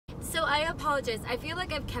I apologize. I feel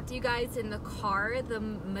like I've kept you guys in the car the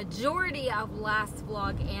majority of last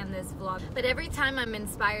vlog and this vlog. But every time I'm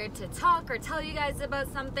inspired to talk or tell you guys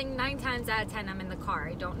about something, 9 times out of 10 I'm in the car.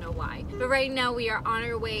 I don't know why. But right now we are on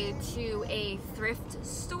our way to a thrift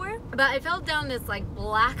store. But I fell down this like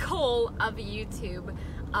black hole of YouTube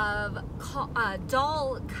of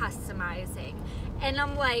doll customizing. And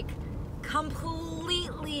I'm like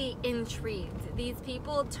completely intrigued. These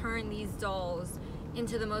people turn these dolls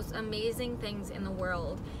into the most amazing things in the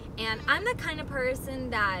world. And I'm the kind of person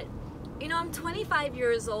that, you know, I'm 25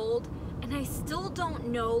 years old and I still don't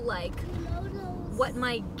know like what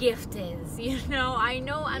my gift is. You know, I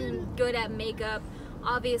know I'm good at makeup.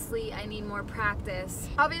 Obviously I need more practice.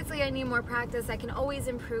 I can always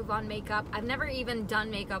improve on makeup. I've never even done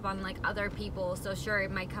makeup on like other people, so sure,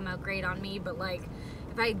 it might come out great on me, but like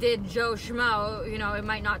if I did Joe Schmo, you know, it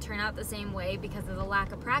might not turn out the same way because of the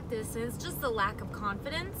lack of practice, and it's just the lack of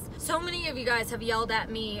confidence. So many of you guys have yelled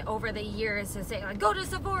at me over the years to say like, go to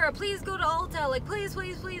Sephora, please go to Ulta, like please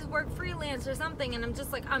work freelance or something, and I'm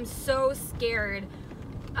just like, I'm so scared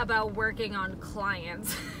about working on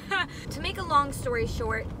clients. To make a long story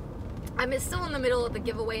short, I'm still in the middle of the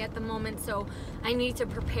giveaway at the moment, so I need to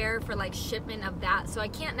prepare for like shipment of that, so I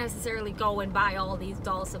can't necessarily go and buy all these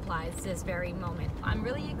doll supplies this very moment. I'm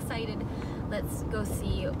really excited. Let's go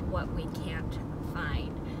see what we can't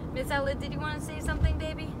find. Miss Ella, did you want to say something,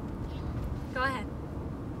 baby? Go ahead.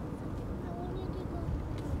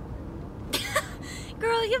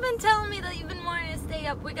 Girl, you've been telling me that you've been wanting to stay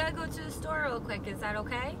up. We gotta go to the store real quick. Is that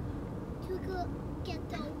okay? To go get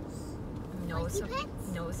those. No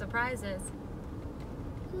surprises.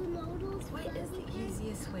 What is the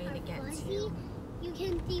easiest way to get to? You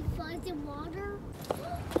can defuzz in water.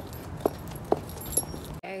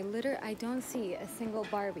 I don't see a single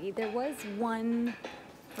Barbie. There was one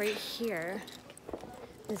right here.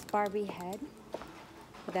 This Barbie head.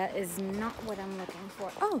 But that is not what I'm looking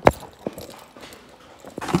for. Oh!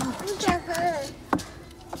 Look at her.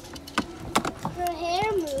 Her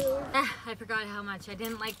hair moved. I forgot how much I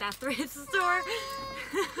didn't like that thrift store.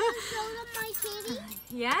 You showed them my kitty?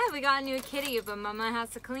 Yeah, we got a new kitty, but Mama has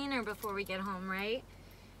to clean her before we get home, right?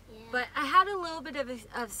 Yeah. But I had a little bit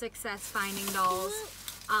of success finding dolls.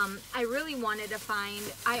 I really wanted to find,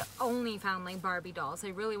 I only found like Barbie dolls. I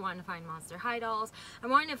really wanted to find Monster High dolls. I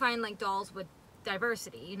wanted to find like dolls with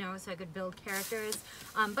diversity, you know, so I could build characters.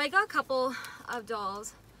 But I got a couple of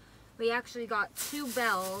dolls. We actually got 2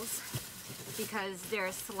 Bells because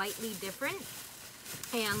they're slightly different.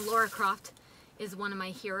 And Laura Croft is one of my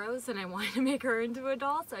heroes, and I wanted to make her into a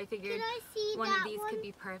doll, so I figured one of these could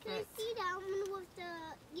be perfect. Can I see that one with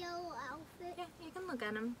the yellow outfit? Yeah, you can look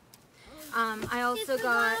at them. I also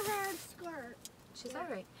got her skirt. She's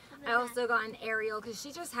alright. I also got an Ariel because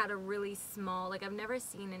she just had a really small, like I've never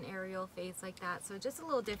seen an Ariel face like that, so just a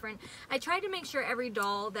little different. I tried to make sure every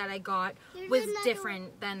doll that I got was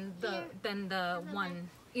different than the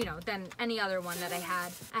one, you know, than any other one that I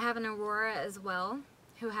had. I have an Aurora as well,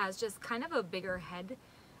 who has just kind of a bigger head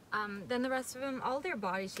than the rest of them. All their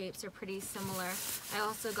body shapes are pretty similar. I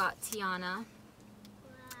also got Tiana,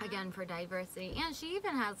 again for diversity, and she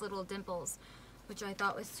even has little dimples, which I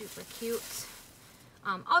thought was super cute.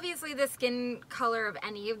 Obviously the skin color of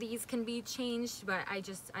any of these can be changed, but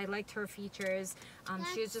I liked her features.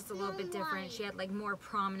 She was just a little bit different. She had like more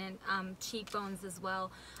prominent cheekbones as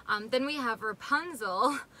well. Then we have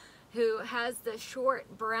Rapunzel, who has the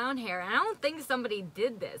short brown hair, and I don't think somebody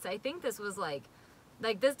did this. I think this was like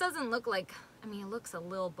this doesn't look like, I mean, it looks a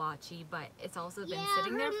little botchy, but it's also been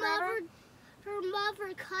sitting there forever. Her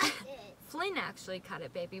mother cut it. Flynn actually cut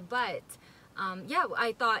it, baby, but yeah,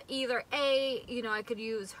 I thought either A, you know, I could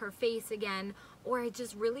use her face again, or I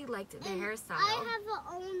just really liked the hairstyle. I have her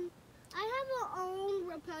own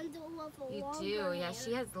Rapunzel with a long hair. Yeah,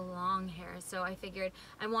 she has the long hair, so I figured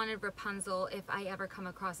I wanted Rapunzel if I ever come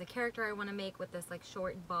across a character I want to make with this like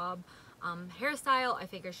short bob hairstyle. I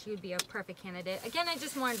figured she would be a perfect candidate. Again, I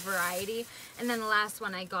just wanted variety. And then the last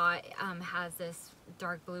one I got has this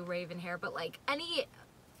dark blue raven hair, but like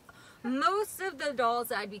most of the dolls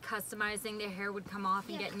that I'd be customizing, their hair would come off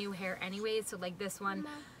and get new hair anyway. So like this one,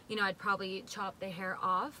 you know, I'd probably chop the hair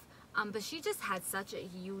off. But she just had such a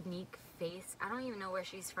unique face. I don't even know where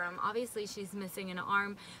she's from. Obviously she's missing an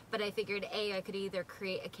arm, but I figured A, I could either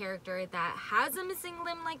create a character that has a missing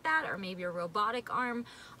limb like that, or maybe a robotic arm,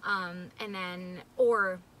 and then,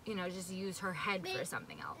 or, you know, just use her head for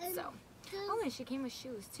something else. So, oh, and she came with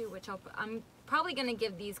shoes too, which I'm probably gonna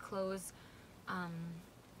give these clothes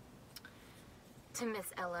to Miss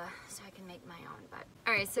Ella so I can make my own. But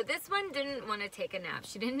alright, so this one didn't want to take a nap.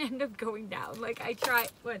 She didn't end up going down. Like I tried,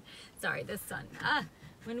 sorry, this sun.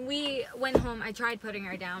 When we went home, I tried putting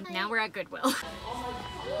her down. Now we're at Goodwill.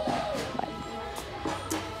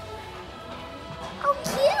 Oh,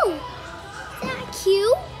 cute! Is that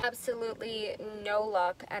cute? Absolutely no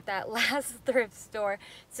luck at that last thrift store.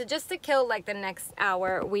 So just to kill like the next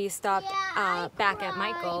hour, we stopped back at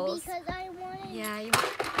Michael's. Because I wanted... Yeah, you...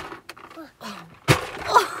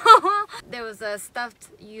 There was a stuffed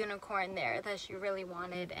unicorn there that she really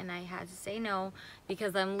wanted, and I had to say no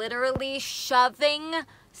because I'm literally shoving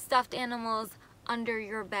stuffed animals under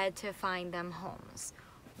your bed to find them homes.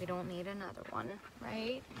 We don't need another one,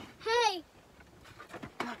 right? Hey!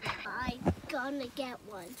 I'm gonna get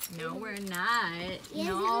one. No, we're not. Yes,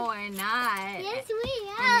 no, we're not. Yes, we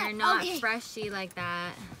are. And you're not okay. freshy like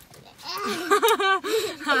that.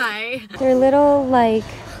 Hi. They're little, like,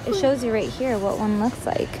 it shows you right here what one looks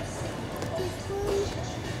like.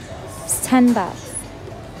 It's $10.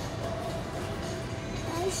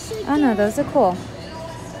 Oh no, those are cool.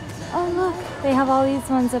 Oh look, they have all these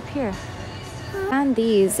ones up here. And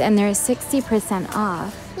these, and they're 60%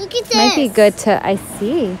 off. Look at this. Might be good to, I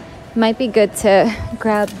see. Might be good to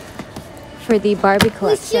grab for the Barbie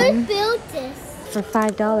collection. We should build this. For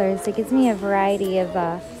 $5. It gives me a variety of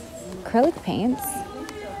acrylic paints.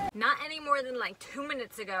 Not any more than like 2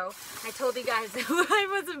 minutes ago, I told you guys that I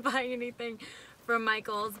wasn't buying anything from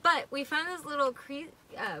Michael's, but we found this little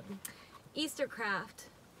Easter craft.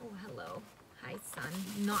 Oh, hello. Hi, sun.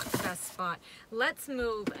 Not the best spot. Let's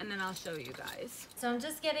move and then I'll show you guys. So I'm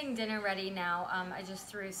just getting dinner ready now. I just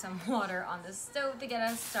threw some water on the stove to get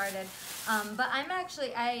us started. But I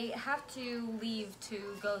have to leave to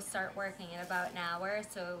go start working in about an hour.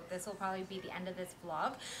 So this will probably be the end of this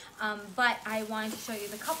vlog. But I wanted to show you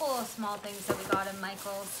the couple of small things that we got in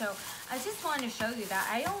Michael's. So I just wanted to show you that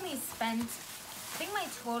I only spent, I think my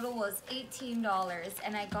total was $18,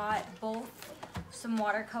 and I got both some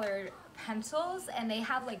watercolor pencils, and they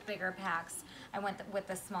have like bigger packs. I went with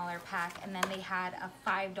the smaller pack, and then they had a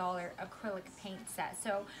 $5 acrylic paint set.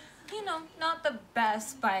 So, you know, not the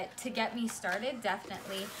best, but to get me started,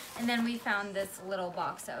 definitely. And then we found this little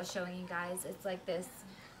box that I was showing you guys. It's like this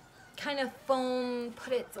kind of foam,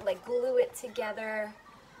 glue it together,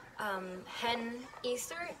 hen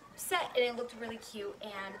Easter set, and it looked really cute.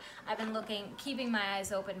 And I've been keeping my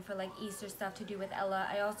eyes open for like Easter stuff to do with Ella.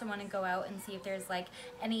 I also want to go out and see if there's like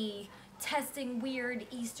any testing weird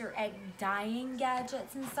Easter egg dyeing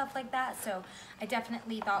gadgets and stuff like that. So I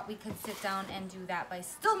definitely thought we could sit down and do that, but I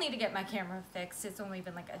still need to get my camera fixed. It's only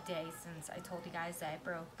been like a day since I told you guys that I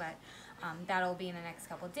broke, but that'll be in the next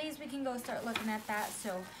couple of days. We can go start looking at that.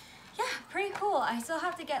 So yeah, pretty cool. I still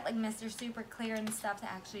have to get like Mr. Super Clear and stuff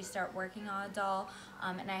to actually start working on a doll.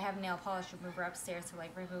 And I have nail polish remover upstairs to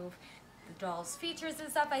like remove the doll's features and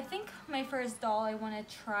stuff. I think my first doll I want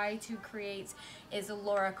to try to create is a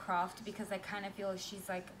Laura Croft, because I kind of feel like she's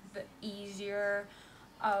like the easier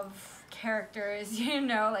of characters, you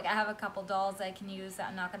know. Like I have a couple dolls I can use that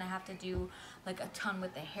I'm not going to have to do like a ton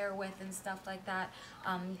with the hair with and stuff like that.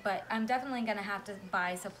 But I'm definitely going to have to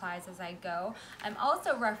buy supplies as I go. I'm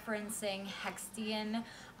also referencing Hextian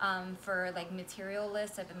for like material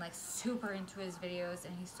lists. I've been like super into his videos,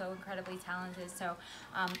 and he's so incredibly talented. So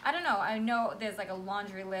I don't know. I know there's like a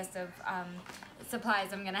laundry list of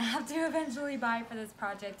supplies I'm going to have to eventually buy for this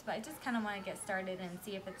project, but I just kind of want to get started and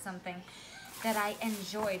see if it's something that I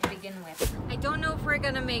enjoy to begin with. I don't know if we're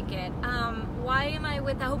gonna make it. Why am I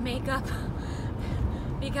without makeup?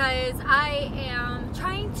 Because I am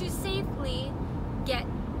trying to safely get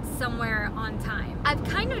somewhere on time. I've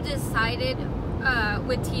kind of decided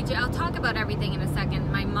with TJ, I'll talk about everything in a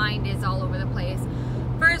second. My mind is all over the place.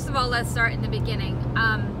 First of all, let's start in the beginning.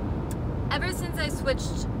 Ever since I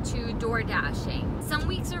switched to door dashing, some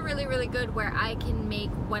weeks are really, really good where I can make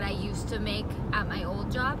what I used to make at my old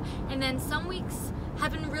job, and then some weeks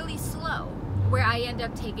have been really slow where I end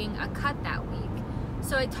up taking a cut that week.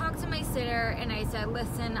 So I talked to my sitter and I said,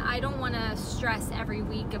 listen, I don't want to stress every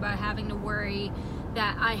week about having to worry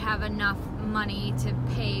that I have enough money to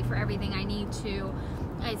pay for everything I need to.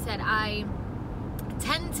 I said, I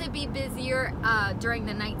tend to be busier during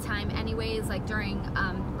the nighttime anyways, like during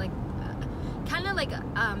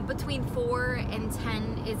between 4 and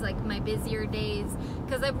 10 is like my busier days,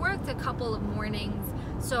 because I've worked a couple of mornings.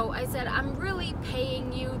 So I said, I'm really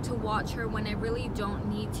paying you to watch her when I really don't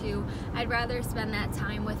need to. I'd rather spend that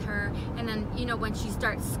time with her, and then, you know, when she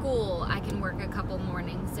starts school, I can work a couple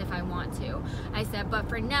mornings if I want to. I said, but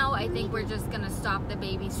for now, I think we're just gonna stop the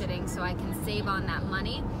babysitting so I can save on that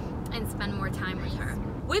money. and spend more time with her.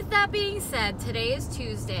 With that being said, today is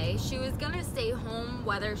Tuesday. She was gonna stay home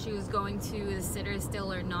whether she was going to the sitter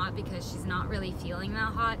still or not, because she's not really feeling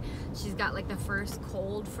that hot. She's got like the first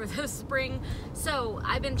cold for the spring. So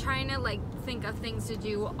I've been trying to like think of things to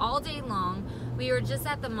do all day long. We were just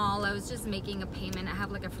at the mall. I was just making a payment. I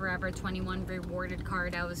have like a Forever 21 rewarded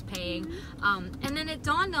card I was paying. And then it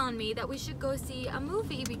dawned on me that we should go see a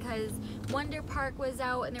movie because Wonder Park was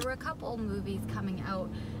out and there were a couple movies coming out.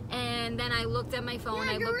 And then I looked at my phone,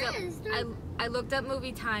 Yeah, I looked up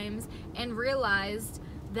movie times and realized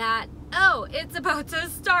that, oh, it's about to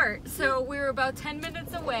start. So we were about 10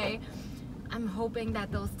 minutes away. I'm hoping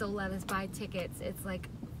that they'll still let us buy tickets. It's like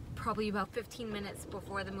probably about 15 minutes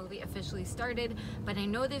before the movie officially started, but I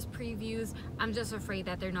know there's previews. I'm just afraid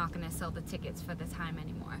that they're not gonna sell the tickets for the time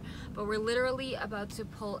anymore. But we're literally about to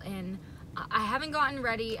pull in. I haven't gotten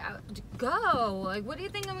ready. Go! Like, what do you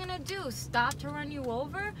think I'm gonna do? Stop to run you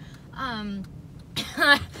over? I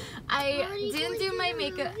didn't do my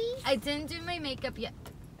makeup. I didn't do my makeup yet.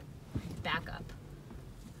 Back up.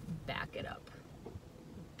 Back it up.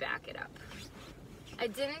 Back it up. I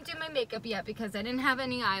didn't do my makeup yet because I didn't have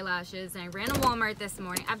any eyelashes, and I ran to Walmart this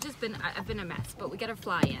morning. I've been a mess, but we gotta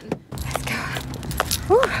fly in. Let's go.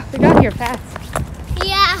 Whew, we got here fast.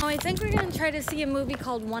 Yeah. I think we're gonna try to see a movie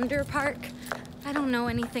called Wonder Park. I don't know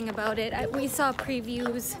anything about it. We saw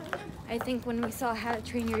previews, I think, when we saw How to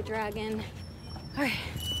Train Your Dragon. All right,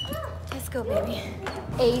 let's go, baby.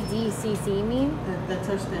 ADCC mean? That's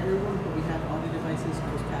our standard one, but we have audio devices,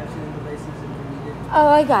 closed captioning devices, if you need it. Oh,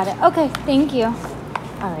 I got it. Okay, thank you.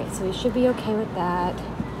 All right, so we should be okay with that.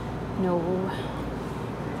 No.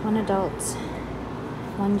 1 adult,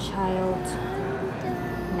 1 child.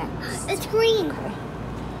 Next. It's green. Okay.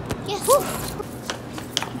 Yes.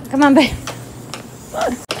 Come on, babe.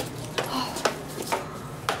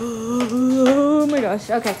 Oh my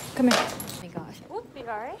gosh. Okay, come here. Oh my gosh. Whoop, you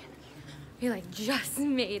all right? We like just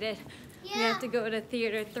made it. Yeah. We have to go to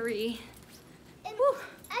theater 3. And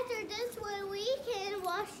after this one, we can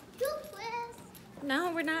watch Toothless.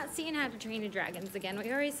 No, we're not seeing How to Train Your Dragons again.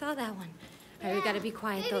 We already saw that one. All right, we gotta be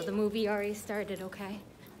quiet though. The movie already started, okay?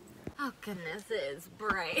 Oh goodness, it is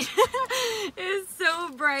bright. It is so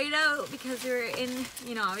bright out because we were in,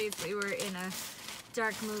 you know, obviously we're in a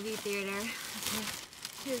dark movie theater. Okay.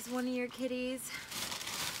 Here's one of your kitties.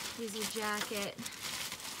 Here's your jacket.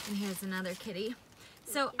 And here's another kitty.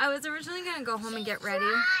 So I was originally gonna go home and get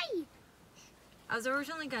ready. I was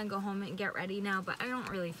originally gonna go home and get ready now, but I don't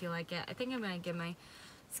really feel like it. I think I'm gonna give my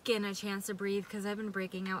skin a chance to breathe because I've been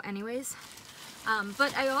breaking out anyways.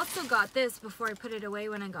 But I also got this before I put it away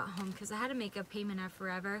when I got home because I had to make a payment at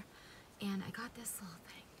Forever. And I got this little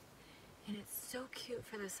thing. And it's so cute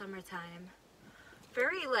for the summertime.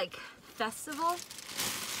 Very like festival,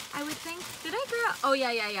 I would think. Did I grab? Oh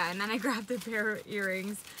yeah. And then I grabbed a pair of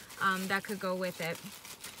earrings that could go with it.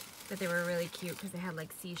 But they were really cute because they had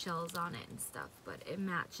like seashells on it and stuff. But it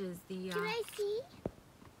matches the. Can I see?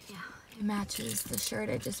 Yeah, it matches the shirt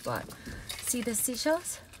I just bought. See the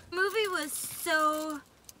seashells? The movie was so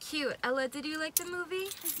cute. Ella, did you like the movie?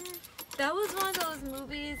 That was one of those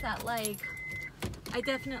movies that like I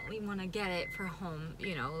definitely want to get it for home,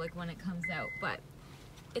 you know, like when it comes out. But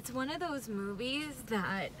it's one of those movies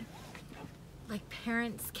that like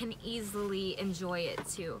parents can easily enjoy it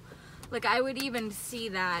too. Like I would even see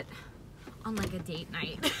that on like a date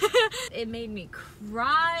night. It made me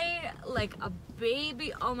cry like a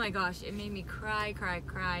baby. Oh my gosh, it made me cry.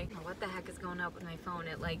 What the heck is going up with my phone?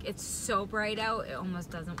 It's so bright out, it almost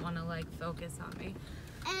doesn't want to like focus on me.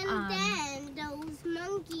 And then those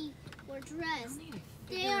monkeys were dressed.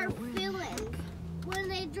 They are villains. When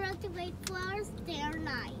they dressed like flowers, they're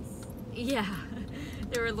nice. Yeah,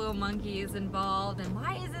 there were little monkeys involved. And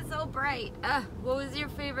why is it so bright? What was your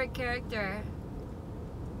favorite character?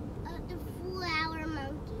 The flower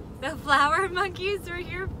monkeys. The flower monkeys were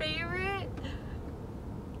your favorite?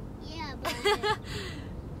 Yeah, but I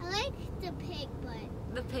like the pig, but...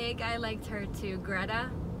 The pig, I liked her too.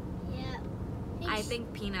 Greta? Yeah. I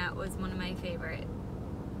think Peanut was one of my favorite.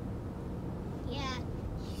 Yeah.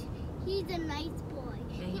 He's a nice boy.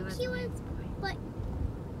 Yeah, he was a nice boy. But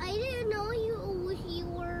I didn't know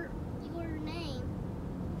your name.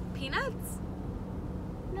 Peanuts?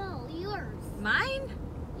 No, yours. Mine?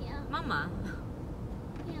 Yeah. Mama.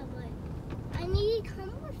 Yeah, but I need to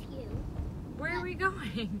come with you. Where are we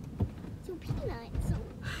going? To Peanut. So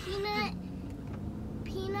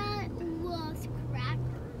Peanut loves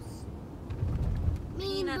crackers.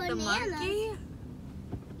 Peanut the bananas. monkey?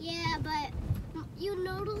 Yeah, but you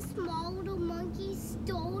know those small little monkeys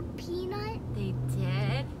stole Peanut? They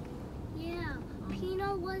did? Yeah.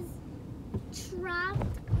 Peanut was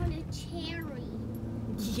trapped on a cherry.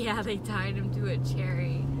 Yeah, they tied him to a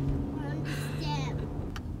cherry. On the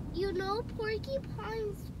stem. You know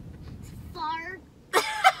porcupines fart?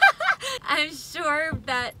 I'm sure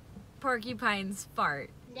that porcupines fart.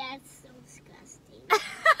 That's so disgusting.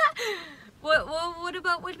 What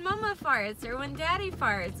about when Mama farts or when Daddy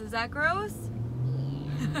farts? Is that gross?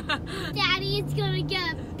 Daddy's gonna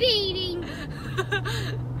get a beating.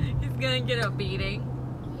 He's gonna get a beating.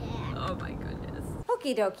 Yeah. Oh my goodness.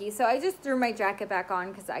 Okie dokie. So I just threw my jacket back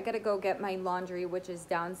on because I gotta go get my laundry, which is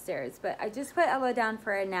downstairs. But I just put Ella down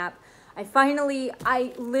for a nap.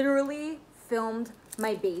 I literally filmed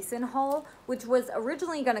my basin haul, which was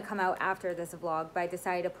originally going to come out after this vlog, but I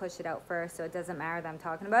decided to push it out first, so it doesn't matter that I'm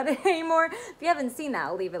talking about it anymore. If you haven't seen that,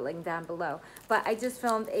 I'll leave it linked down below. But I just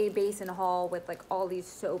filmed a basin haul with like all these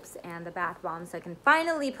soaps and the bath bombs, so I can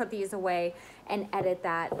finally put these away and edit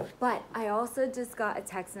that. But I also just got a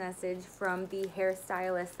text message from the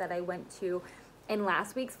hairstylist that I went to in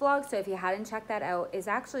last week's vlog, so if you hadn't checked that out, is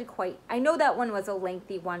actually quite, I know that one was a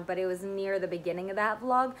lengthy one, but it was near the beginning of that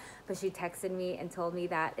vlog. But she texted me and told me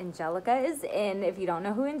that Angelica is in. If you don't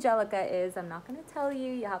know who Angelica is, I'm not going to tell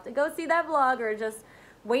you. You have to go see that vlog or just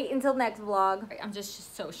wait until next vlog. I'm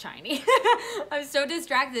just so shiny. I'm so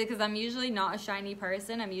distracted because I'm usually not a shiny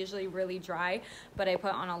person. I'm usually really dry, but I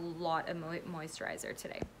put on a lot of moisturizer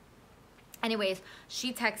today. Anyways,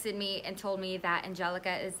 she texted me and told me that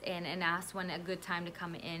Angelica is in and asked when a good time to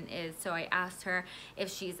come in is. So I asked her if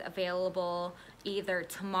she's available either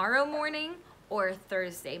tomorrow morning or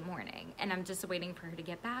Thursday morning. And I'm just waiting for her to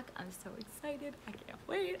get back. I'm so excited. I can't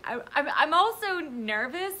wait. I'm also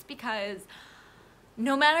nervous because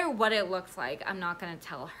no matter what it looks like, I'm not going to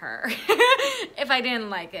tell her if I didn't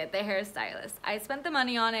like it, the hairstylist. I spent the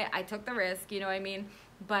money on it. I took the risk, you know what I mean?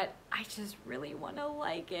 But I just really want to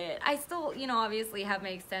like it. I still, you know, obviously have my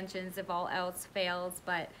extensions if all else fails,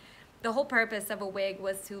 but the whole purpose of a wig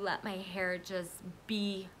was to let my hair just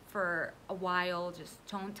be for a while, just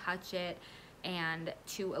don't touch it, and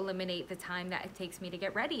to eliminate the time that it takes me to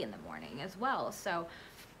get ready in the morning as well. So,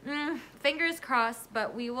 fingers crossed,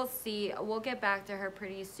 but we will see. We'll get back to her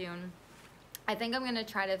pretty soon. I think I'm gonna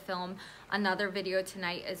try to film another video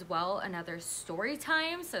tonight as well, another story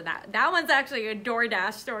time. So that one's actually a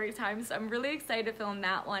DoorDash story time, so I'm really excited to film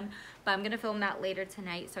that one. But I'm gonna film that later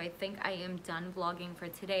tonight. So I think I am done vlogging for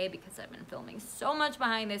today because I've been filming so much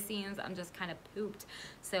behind the scenes. I'm just kind of pooped.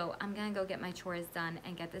 So I'm gonna go get my chores done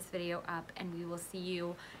and get this video up, and we will see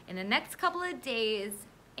you in the next couple of days,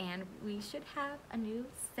 and we should have a new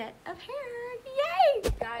set of hair.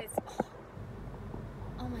 Yay! Guys.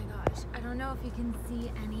 Oh my gosh, I don't know if you can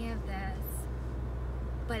see any of this,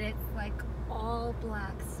 but it's like all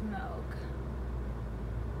black smoke.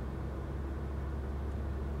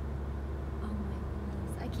 Oh my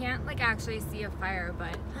goodness. I can't like actually see a fire,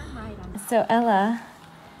 but so Ella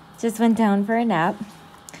just went down for a nap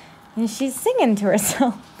and she's singing to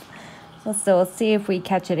herself. So we'll see if we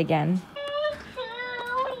catch it again.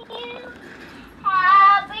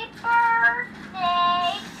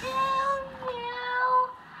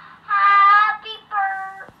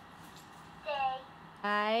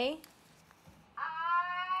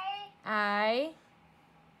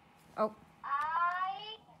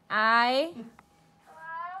 I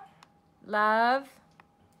love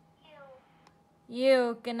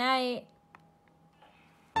you. Good night.